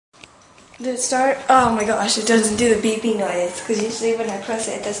Did it start? Oh my gosh, it doesn't do the beeping noise, because usually when I press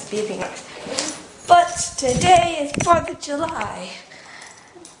it, it does the beeping noise. But today is 4th of July.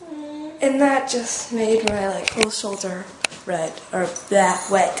 And that just made my whole shoulder red, or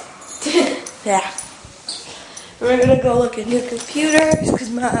wet. Yeah. We're gonna go look at new computers,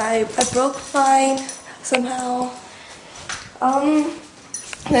 because I broke mine somehow. And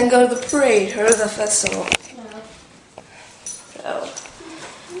then go to the parade, or the festival. So,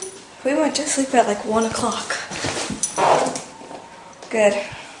 we went to sleep at 1 o'clock. Good.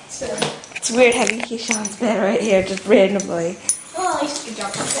 So, it's weird having Keyshawn's bed right here, just randomly. Oh, I used to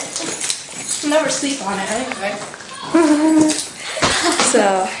jump on it. Never sleep on it anyway.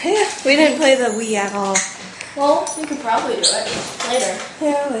 So, yeah, we didn't play the Wii at all. Well, we could probably do it later.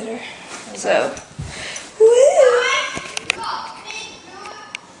 Yeah, later. So, woo!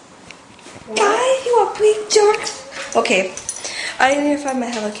 Guys, you want big jerks? Okay, I need to find my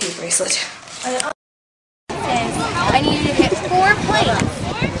Hello Kitty bracelet. I need you to hit 4 plates.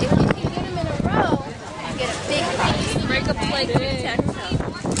 If you can get them in a row, you get a big prize. Break a plate to protect them.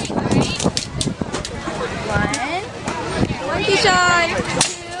 1. Keyshawn!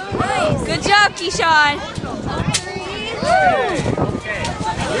 2. Nice. Good job, Keyshawn! 3.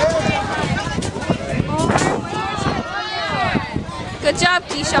 Good job,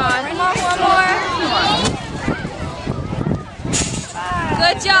 Keyshawn! One more.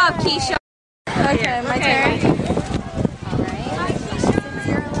 Good job, Keyshawn! Okay, my turn. Alright. Since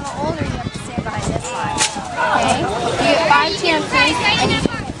you're a little older, you have to stand behind this line. Okay? You get 5 chances, and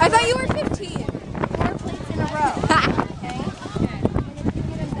I thought you were 15. 4 plates in a row. Okay? And if you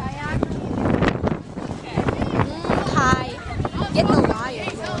get them diagonally, hi. Get the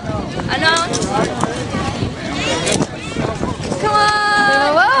lion. I know. Come on!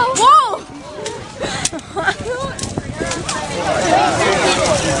 Whoa!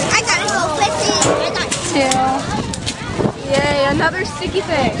 I gotta go fishing. I got 2. Yay, another sticky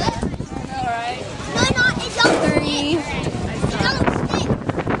thing. no, it don't 3. It don't stick.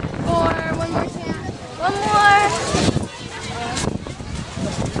 4. One more chance. One more.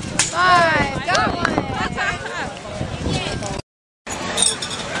 5. Got one.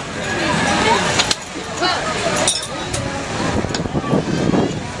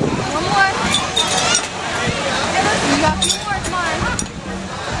 One more. You got 2 more. Come on.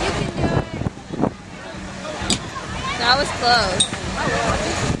 You can do it. That was close.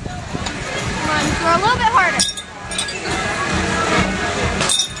 Come on, throw a little bit harder.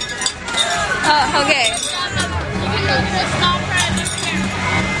 Okay.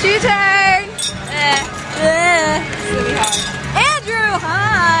 2 turn. It's gonna be hard. Andrew,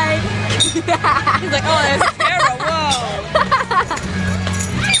 hi. He's like, oh, there's Tara, whoa.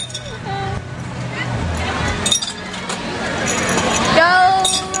 Go.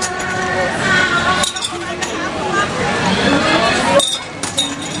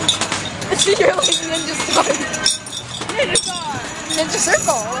 You're like Ninja Star. Ninja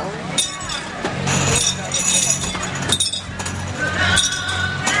Circle.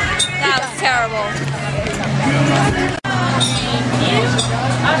 That was terrible.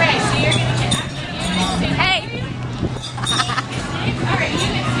 Okay, so you're gonna get. Hey! Okay,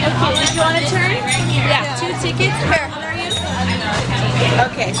 did you want to turn? Yeah. 2 tickets. Here, how are you?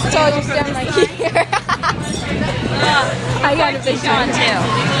 Okay, so So I'll just stand like here. I got a big Keyshawn, one. too.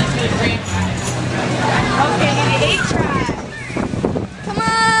 Okay, 8 tries. Come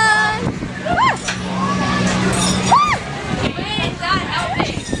on.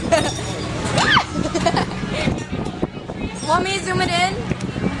 Want me to zoom it in?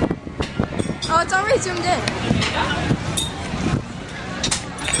 Oh, it's already zoomed in.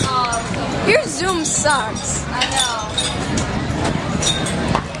 Your zoom sucks. I know.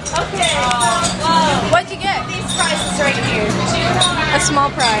 Okay. What'd you get? These prizes right here. A small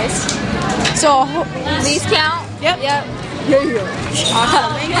prize. So These count? Yep. Yeah. Let's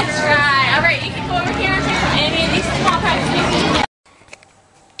try. All right, you can go over here and pick from any of these small prizes.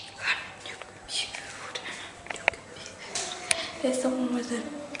 There's someone with a